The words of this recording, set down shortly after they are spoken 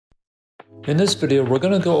In this video, we're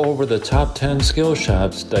going to go over the top 10 skill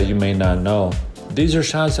shots that you may not know. These are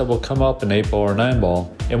shots that will come up in 8-ball or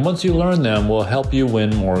 9-ball, and once you learn them, will help you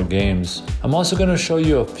win more games. I'm also going to show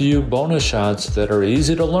you a few bonus shots that are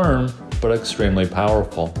easy to learn, but extremely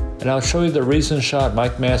powerful. And I'll show you the recent shot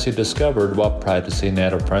Mike Massey discovered while practicing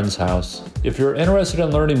at a friend's house. If you're interested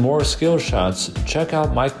in learning more skill shots, check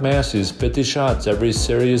out Mike Massey's 50 shots every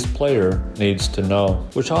serious player needs to know,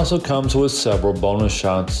 which also comes with several bonus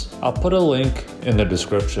shots. I'll put a link in the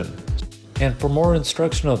description. And for more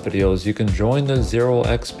instructional videos, you can join the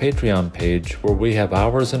 0x Patreon page where we have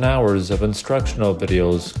hours and hours of instructional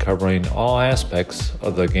videos covering all aspects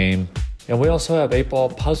of the game. And we also have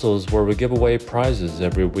 8-ball puzzles where we give away prizes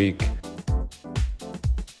every week.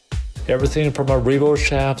 Everything from a Revo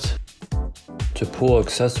shaft, to pool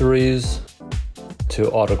accessories, to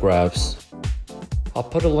autographs. I'll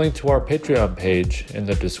put a link to our Patreon page in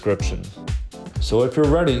the description. So if you're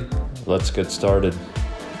ready, let's get started.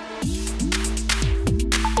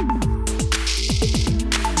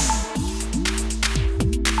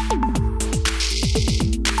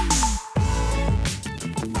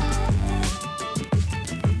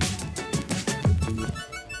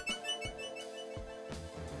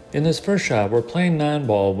 In this first shot, we're playing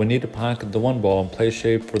 9-ball. We need to pocket the 1-ball and play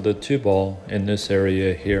shape for the 2-ball in this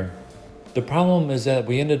area here. The problem is that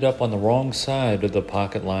we ended up on the wrong side of the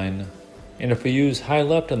pocket line, and if we use high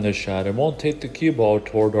left on this shot, it won't take the cue ball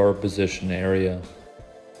toward our position area.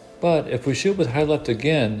 But if we shoot with high left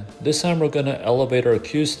again, this time we're going to elevate our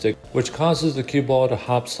cue stick, which causes the cue ball to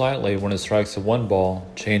hop slightly when it strikes the 1-ball,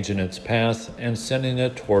 changing its path and sending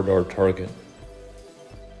it toward our target.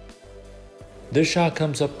 This shot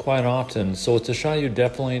comes up quite often, so it's a shot you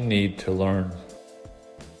definitely need to learn.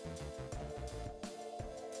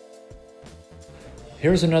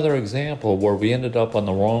 Here's another example where we ended up on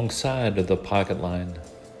the wrong side of the pocket line.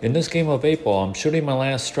 In this game of 8-ball, I'm shooting my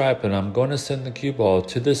last stripe and I'm going to send the cue ball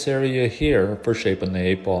to this area here for shaping the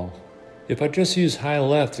 8-ball. If I just use high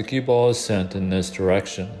left, the cue ball is sent in this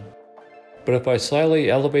direction. But if I slightly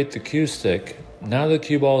elevate the cue stick, now the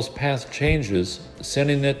cue ball's path changes,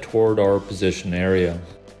 sending it toward our position area.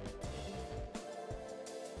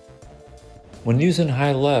 When using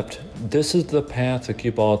high left, this is the path the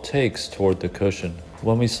cue ball takes toward the cushion.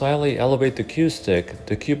 When we slightly elevate the cue stick,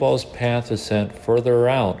 the cue ball's path is sent further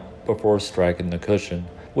out before striking the cushion,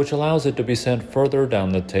 which allows it to be sent further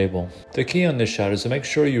down the table. The key on this shot is to make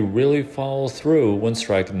sure you really follow through when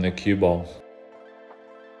striking the cue ball.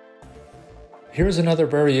 Here's another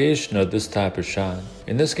variation of this type of shot.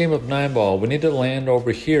 In this game of 9-ball, we need to land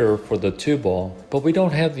over here for the 2-ball, but we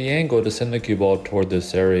don't have the angle to send the cue ball toward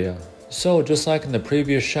this area. So just like in the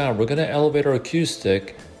previous shot, we're going to elevate our cue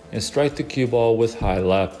stick and strike the cue ball with high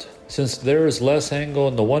left. Since there is less angle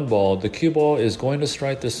in the 1-ball, the cue ball is going to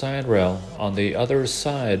strike the side rail on the other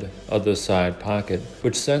side of the side pocket,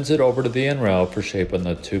 which sends it over to the end rail for shaping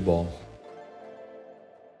the 2-ball.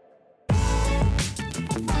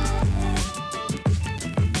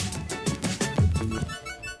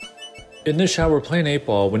 In this shot, we're playing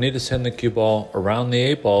 8-ball. We need to send the cue ball around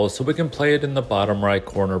the 8-ball so we can play it in the bottom right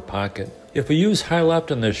corner pocket. If we use high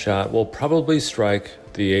left in this shot, we'll probably strike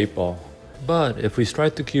the 8-ball. But if we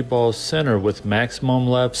strike the cue ball center with maximum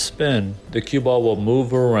left spin, the cue ball will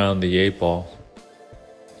move around the 8-ball.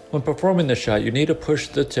 When performing this shot, you need to push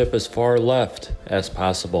the tip as far left as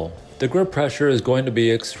possible. The grip pressure is going to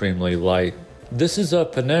be extremely light. This is a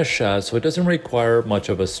finesse shot, so it doesn't require much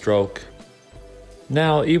of a stroke.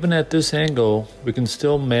 Now, even at this angle, we can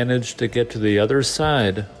still manage to get to the other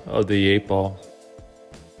side of the 8-ball.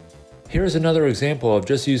 Here's another example of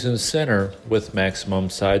just using center with maximum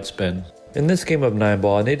side spin. In this game of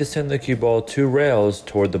 9-ball, I need to send the cue ball 2 rails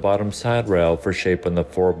toward the bottom side rail for shaping the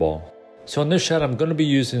 4-ball. So in this shot, I'm going to be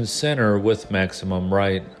using center with maximum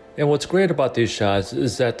right. And what's great about these shots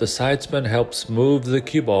is that the side spin helps move the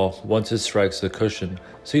cue ball once it strikes the cushion,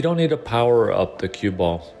 so you don't need to power up the cue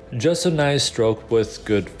ball. Just a nice stroke with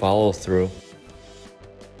good follow through.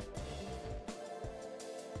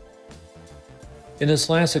 In this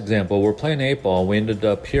last example, we're playing 8-ball. We ended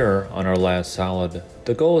up here on our last solid.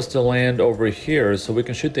 The goal is to land over here so we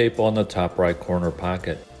can shoot the 8-ball in the top right corner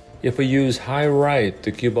pocket. If we use high right,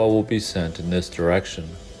 the cue ball will be sent in this direction.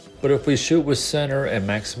 But if we shoot with center and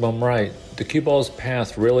maximum right, the cue ball's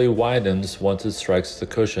path really widens once it strikes the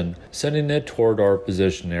cushion, sending it toward our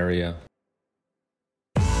position area.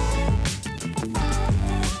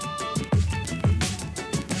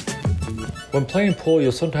 When playing pool,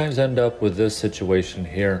 you'll sometimes end up with this situation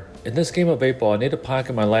here. In this game of 8-ball, I need to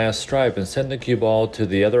pocket my last stripe and send the cue ball to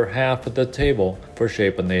the other half of the table for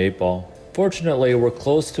shaping the 8-ball. Fortunately, we're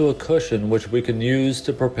close to a cushion which we can use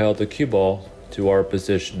to propel the cue ball to our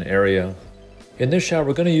position area. In this shot,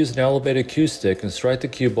 we're going to use an elevated cue stick and strike the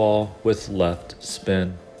cue ball with left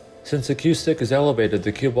spin. Since the cue stick is elevated,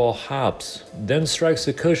 the cue ball hops, then strikes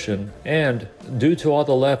the cushion, and due to all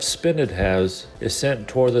the left spin it has, is sent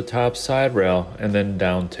toward the top side rail and then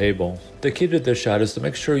down table. The key to this shot is to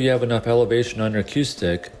make sure you have enough elevation on your cue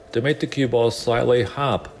stick to make the cue ball slightly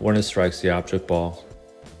hop when it strikes the object ball.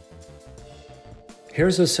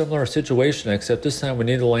 Here's a similar situation, except this time we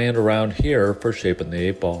need to land around here for shaping the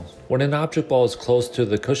 8 ball. When an object ball is close to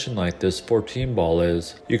the cushion like this 14 ball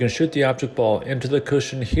is, you can shoot the object ball into the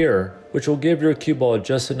cushion here, which will give your cue ball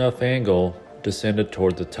just enough angle to send it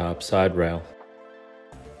toward the top side rail.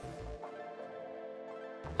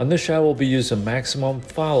 On this shot, we'll be using maximum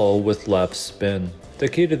follow with left spin. The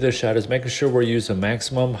key to this shot is making sure we're using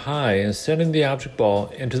maximum high and sending the object ball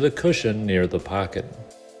into the cushion near the pocket.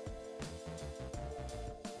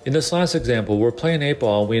 In this last example, we're playing 8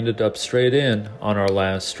 ball and we ended up straight in on our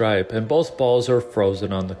last stripe, and both balls are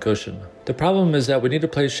frozen on the cushion. The problem is that we need to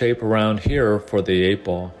play shape around here for the 8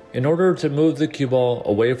 ball. In order to move the cue ball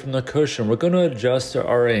away from the cushion, we're going to adjust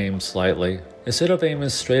our aim slightly. Instead of aiming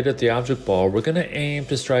straight at the object ball, we're going to aim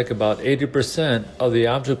to strike about 80% of the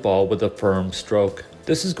object ball with a firm stroke.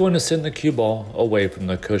 This is going to send the cue ball away from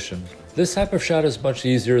the cushion. This type of shot is much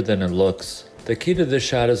easier than it looks. The key to this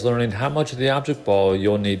shot is learning how much of the object ball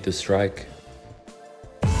you'll need to strike.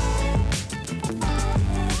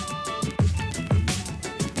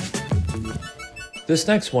 This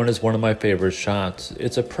next one is one of my favorite shots.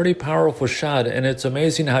 It's a pretty powerful shot, and it's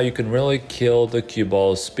amazing how you can really kill the cue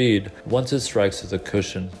ball's speed once it strikes the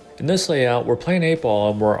cushion. In this layout, we're playing 8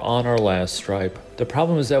 ball and we're on our last stripe. The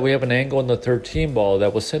problem is that we have an angle in the 13 ball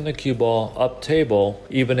that will send the cue ball up table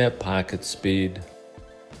even at pocket speed.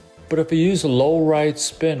 But if we use a low right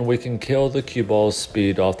spin, we can kill the cue ball's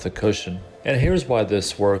speed off the cushion. And here's why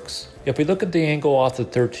this works. If we look at the angle off the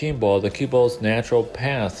 13 ball, the cue ball's natural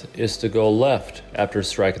path is to go left after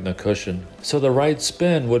striking the cushion. So the right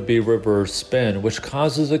spin would be reverse spin, which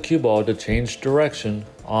causes the cue ball to change direction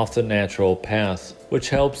off the natural path, which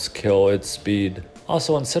helps kill its speed.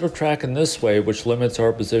 Also, instead of tracking this way, which limits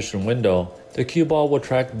our position window, the cue ball will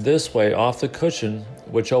track this way off the cushion,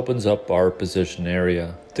 which opens up our position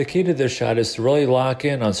area. The key to this shot is to really lock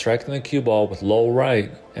in on striking the cue ball with low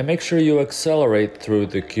right and make sure you accelerate through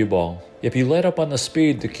the cue ball. If you let up on the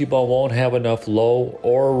speed, the cue ball won't have enough low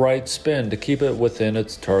or right spin to keep it within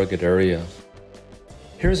its target area.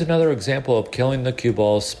 Here's another example of killing the cue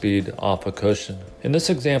ball's speed off a cushion. In this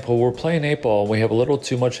example, we're playing 8 ball and we have a little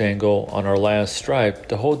too much angle on our last stripe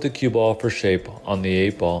to hold the cue ball for shape on the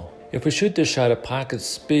 8 ball. If we shoot this shot at pocket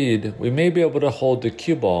speed, we may be able to hold the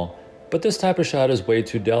cue ball, but this type of shot is way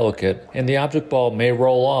too delicate and the object ball may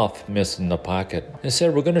roll off, missing the pocket.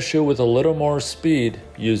 Instead, we're going to shoot with a little more speed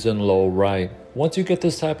using low right. Once you get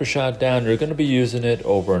this type of shot down, you're going to be using it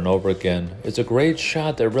over and over again. It's a great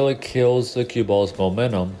shot that really kills the cue ball's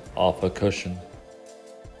momentum off a cushion.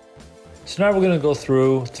 So now we're going to go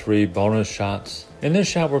through 3 bonus shots. In this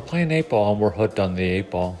shot, we're playing 8 ball and we're hooked on the 8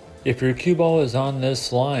 ball. If your cue ball is on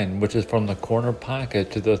this line, which is from the corner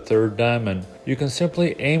pocket to the 3rd diamond, you can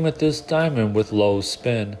simply aim at this diamond with low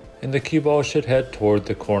spin, and the cue ball should head toward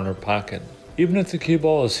the corner pocket. Even if the cue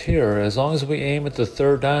ball is here, as long as we aim at the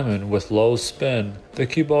 3rd diamond with low spin, the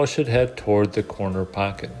cue ball should head toward the corner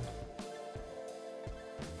pocket.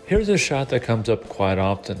 Here's a shot that comes up quite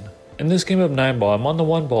often. In this game of 9 ball, I'm on the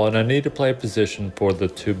 1 ball and I need to play position for the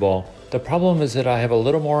 2 ball. The problem is that I have a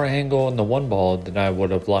little more angle in the 1 ball than I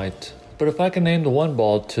would have liked. But if I can aim the 1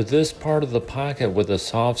 ball to this part of the pocket with a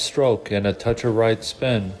soft stroke and a touch of right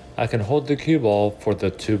spin, I can hold the cue ball for the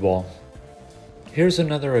 2 ball. Here's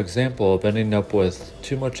another example of ending up with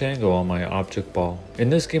too much angle on my object ball. In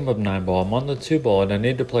this game of 9 ball, I'm on the 2 ball and I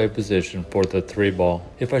need to play position for the 3 ball.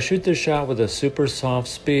 If I shoot this shot with a super soft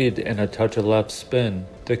speed and a touch of left spin,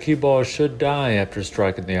 the cue ball should die after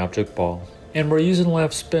striking the object ball. And we're using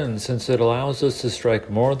left spin since it allows us to strike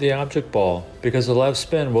more of the object ball, because the left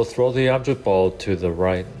spin will throw the object ball to the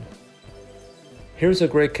right. Here's a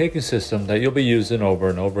great kicking system that you'll be using over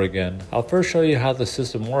and over again. I'll first show you how the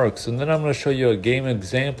system works, and then I'm going to show you a game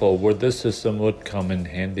example where this system would come in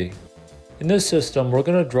handy. In this system, we're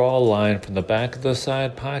going to draw a line from the back of the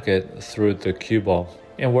side pocket through the cue ball.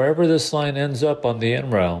 And wherever this line ends up on the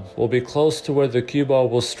end rail will be close to where the cue ball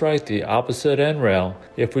will strike the opposite end rail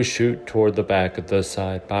if we shoot toward the back of the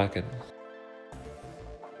side pocket.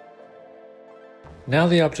 Now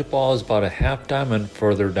the object ball is about a half diamond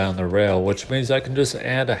further down the rail, which means I can just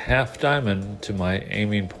add a half diamond to my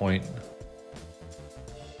aiming point.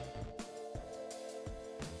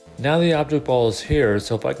 Now the object ball is here,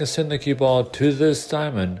 so if I can send the cue ball to this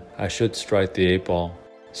diamond, I should strike the 8 ball.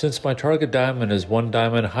 Since my target diamond is 1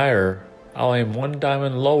 diamond higher, I'll aim 1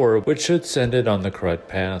 diamond lower, which should send it on the correct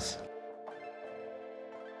path.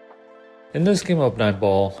 In this game of 9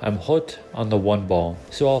 ball, I'm hooked on the 1 ball,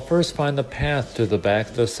 so I'll first find the path to the back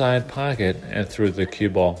of the side pocket and through the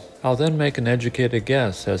cue ball. I'll then make an educated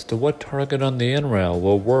guess as to what target on the end rail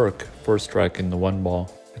will work for striking the 1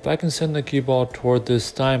 ball. If I can send the cue ball toward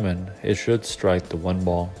this diamond, it should strike the 1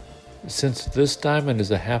 ball. Since this diamond is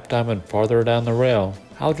a half diamond farther down the rail,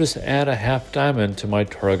 I'll just add a half diamond to my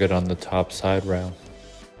target on the top side rail.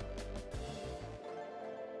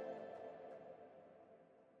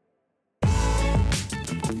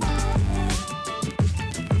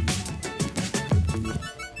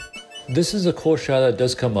 This is a cool shot that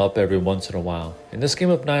does come up every once in a while. In this game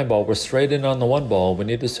of 9 ball, we're straight in on the 1 ball. We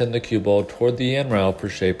need to send the cue ball toward the end rail for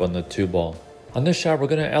shape on the 2 ball. On this shot, we're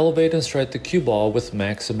going to elevate and strike the cue ball with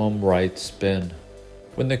maximum right spin.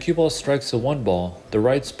 When the cue ball strikes the 1 ball, the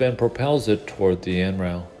right spin propels it toward the end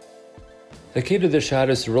rail. The key to this shot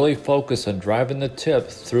is to really focus on driving the tip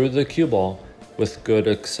through the cue ball with good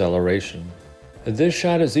acceleration. This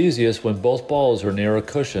shot is easiest when both balls are near a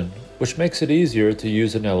cushion, which makes it easier to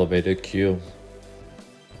use an elevated cue.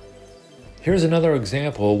 Here's another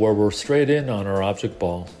example where we're straight in on our object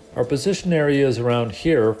ball. Our position area is around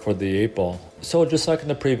here for the 8 ball. So just like in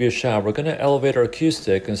the previous shot, we're going to elevate our cue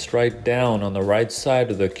stick and strike down on the right side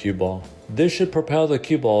of the cue ball. This should propel the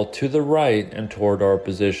cue ball to the right and toward our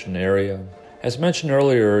position area. As mentioned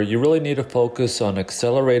earlier, you really need to focus on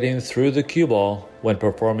accelerating through the cue ball when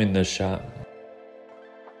performing this shot.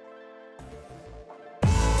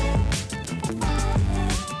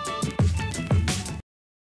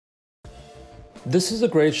 This is a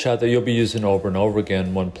great shot that you'll be using over and over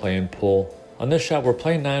again when playing pool. On this shot, we're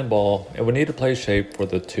playing 9 ball and we need to play shape for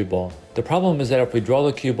the 2 ball. The problem is that if we draw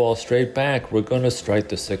the cue ball straight back, we're going to strike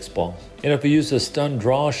the 6 ball. And if we use a stun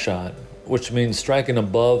draw shot, which means striking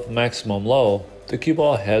above maximum low, the cue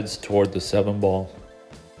ball heads toward the 7 ball.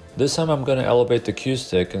 This time I'm going to elevate the cue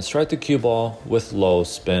stick and strike the cue ball with low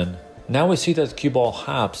spin. Now we see that the cue ball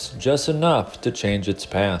hops just enough to change its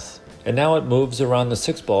path. And now it moves around the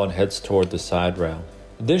 6 ball and heads toward the side rail.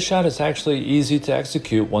 This shot is actually easy to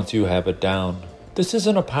execute once you have it down. This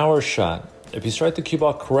isn't a power shot. If you strike the cue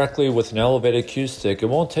ball correctly with an elevated cue stick, it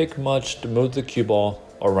won't take much to move the cue ball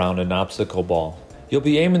around an obstacle ball. You'll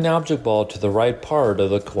be aiming the object ball to the right part of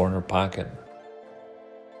the corner pocket.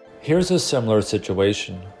 Here's a similar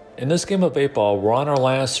situation. In this game of 8 ball, we're on our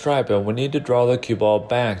last stripe and we need to draw the cue ball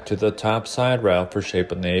back to the top side rail for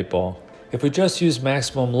shaping the 8 ball. If we just use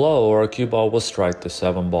maximum low, our cue ball will strike the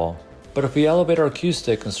 7 ball. But if we elevate our cue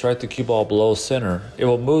stick and strike the cue ball below center, it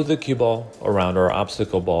will move the cue ball around our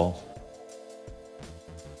obstacle ball.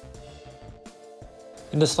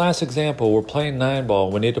 In this last example, we're playing 9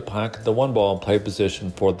 ball. We need to pocket the 1 ball and play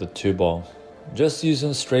position for the 2 ball. Just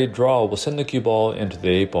using straight draw will send the cue ball into the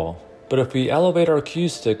 8 ball. But if we elevate our cue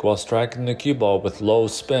stick while striking the cue ball with low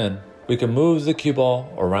spin, we can move the cue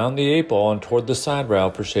ball around the 8 ball and toward the side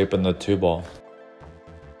rail for shaping the 2 ball.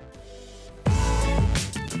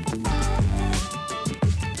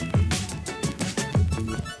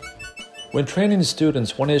 When training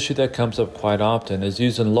students, one issue that comes up quite often is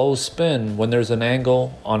using low spin when there's an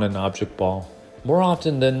angle on an object ball. More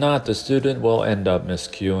often than not, the student will end up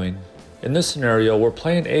miscuing. In this scenario, we're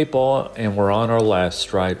playing 8 ball and we're on our last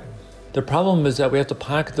stripe. The problem is that we have to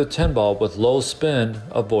pocket the 10 ball with low spin,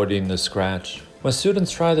 avoiding the scratch. When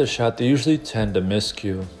students try this shot, they usually tend to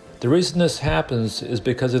miscue. The reason this happens is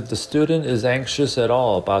because if the student is anxious at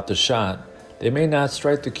all about the shot, they may not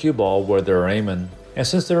strike the cue ball where they're aiming. And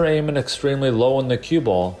since they're aiming extremely low in the cue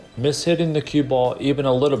ball, mishitting the cue ball even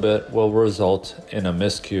a little bit will result in a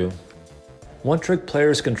miscue. One trick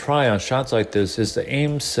players can try on shots like this is to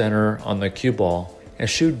aim center on the cue ball and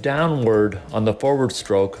shoot downward on the forward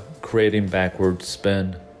stroke, creating backward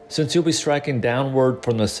spin. Since you'll be striking downward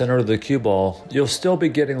from the center of the cue ball, you'll still be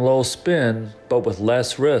getting low spin, but with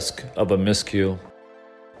less risk of a miscue.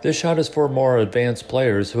 This shot is for more advanced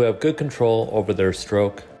players who have good control over their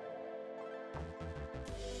stroke.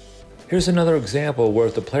 Here's another example where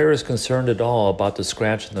if the player is concerned at all about the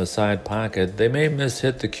scratch in the side pocket, they may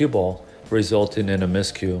mishit the cue ball, resulting in a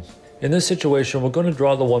miscue. In this situation, we're going to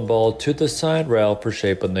draw the 1 ball to the side rail for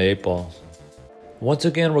shaping the 8 ball. Once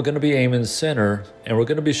again, we're going to be aiming center, and we're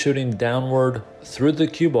going to be shooting downward through the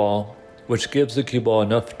cue ball, which gives the cue ball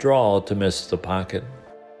enough draw to miss the pocket.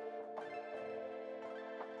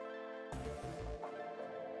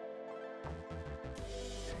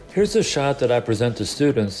 Here's a shot that I present to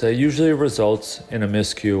students that usually results in a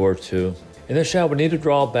miscue or 2. In this shot, we need to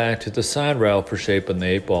draw back to the side rail for shaping the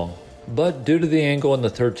 8 ball. But due to the angle in the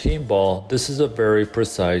 13 ball, this is a very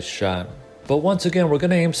precise shot. But once again, we're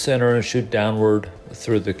going to aim center and shoot downward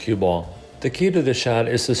through the cue ball. The key to the shot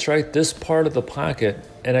is to strike this part of the pocket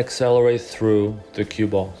and accelerate through the cue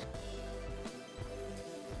ball.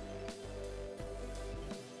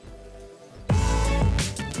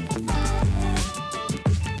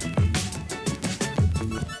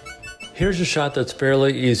 Here's a shot that's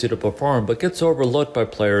fairly easy to perform but gets overlooked by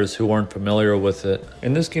players who aren't familiar with it.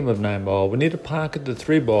 In this game of 9 ball, we need to pocket the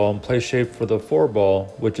 3 ball and play shape for the 4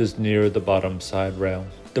 ball, which is near the bottom side rail.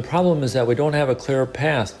 The problem is that we don't have a clear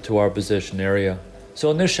path to our position area.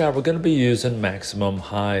 So in this shot, we're going to be using maximum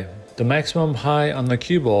high. The maximum high on the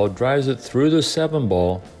cue ball drives it through the 7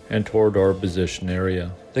 ball and toward our position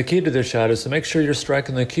area. The key to this shot is to make sure you're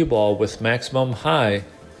striking the cue ball with maximum high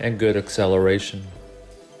and good acceleration.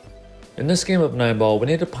 In this game of 9 ball, we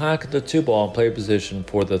need to pocket the 2 ball and play position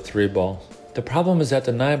for the 3 ball. The problem is that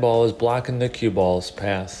the 9 ball is blocking the cue ball's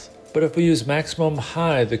path. But if we use maximum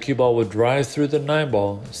high, the cue ball would drive through the 9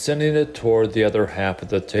 ball, sending it toward the other half of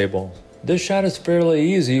the table. This shot is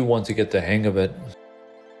fairly easy once you get the hang of it.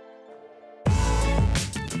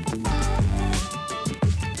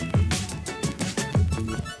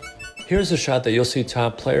 Here's a shot that you'll see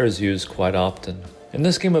top players use quite often. In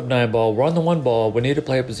this game of 9 ball, we're on the 1 ball, we need to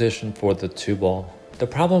play a position for the 2 ball. The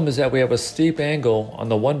problem is that we have a steep angle on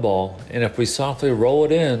the 1 ball, and if we softly roll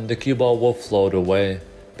it in, the cue ball will float away.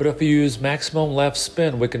 But if we use maximum left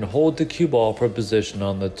spin, we can hold the cue ball for position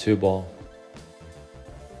on the 2 ball.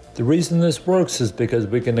 The reason this works is because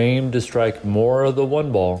we can aim to strike more of the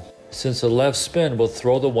 1 ball, since the left spin will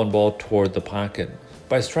throw the 1 ball toward the pocket.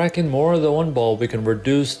 By striking more of the 1 ball, we can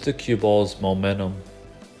reduce the cue ball's momentum.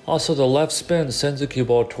 Also, the left spin sends the cue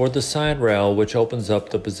ball toward the side rail, which opens up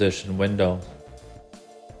the position window.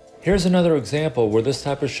 Here's another example where this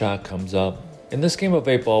type of shot comes up. In this game of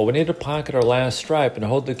 8 ball, we need to pocket our last stripe and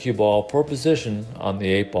hold the cue ball for position on the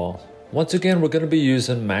 8 ball. Once again, we're going to be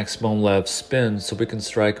using maximum left spin so we can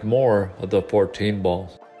strike more of the 14 ball.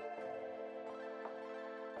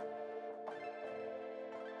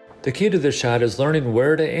 The key to this shot is learning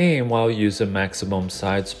where to aim while using maximum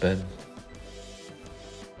side spin.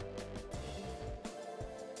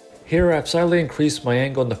 Here I've slightly increased my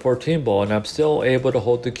angle in the 14 ball and I'm still able to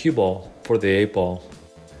hold the cue ball for the 8 ball.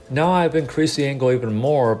 Now I've increased the angle even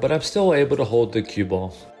more, but I'm still able to hold the cue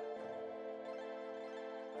ball.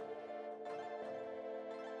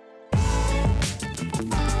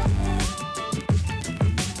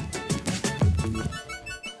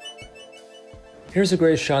 Here's a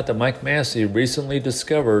great shot that Mike Massey recently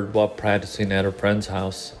discovered while practicing at a friend's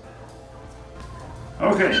house.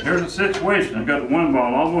 Okay, here's the situation. I've got the 1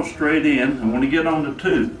 ball almost straight in. I want to get on the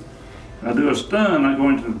 2. I do a stun, I go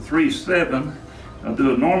into the 3-7. I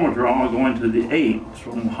do a normal draw, I go into the 8. So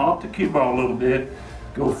I'm going to hop the cue ball a little bit,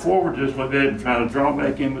 go forward just a little bit, and try to draw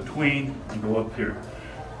back in between and go up here.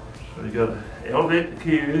 So you got to elevate the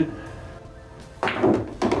cue.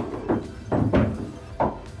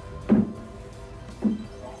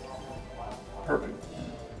 Perfect.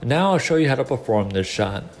 Now I'll show you how to perform this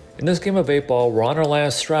shot. In this game of 8 ball, we're on our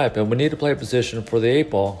last stripe and we need to play a position for the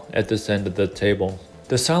 8 ball at this end of the table.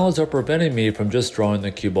 The solids are preventing me from just drawing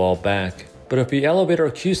the cue ball back. But if we elevate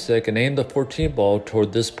our cue stick and aim the 14 ball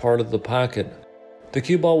toward this part of the pocket, the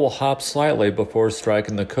cue ball will hop slightly before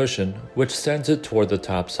striking the cushion, which sends it toward the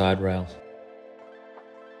top side rail.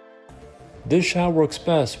 This shot works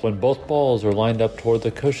best when both balls are lined up toward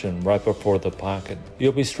the cushion right before the pocket.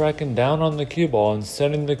 You'll be striking down on the cue ball and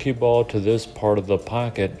sending the cue ball to this part of the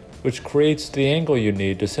pocket, which creates the angle you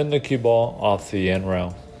need to send the cue ball off the end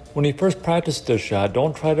rail. When you first practice this shot,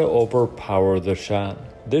 don't try to overpower the shot.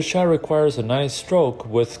 This shot requires a nice stroke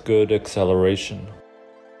with good acceleration.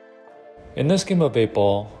 In this game of 8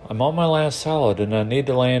 ball, I'm on my last solid and I need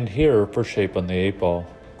to land here for shape on the 8 ball.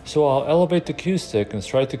 So I'll elevate the cue stick and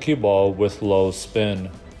strike the cue ball with low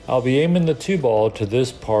spin. I'll be aiming the 2 ball to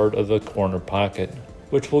this part of the corner pocket,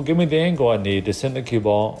 which will give me the angle I need to send the cue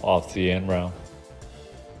ball off the end rail.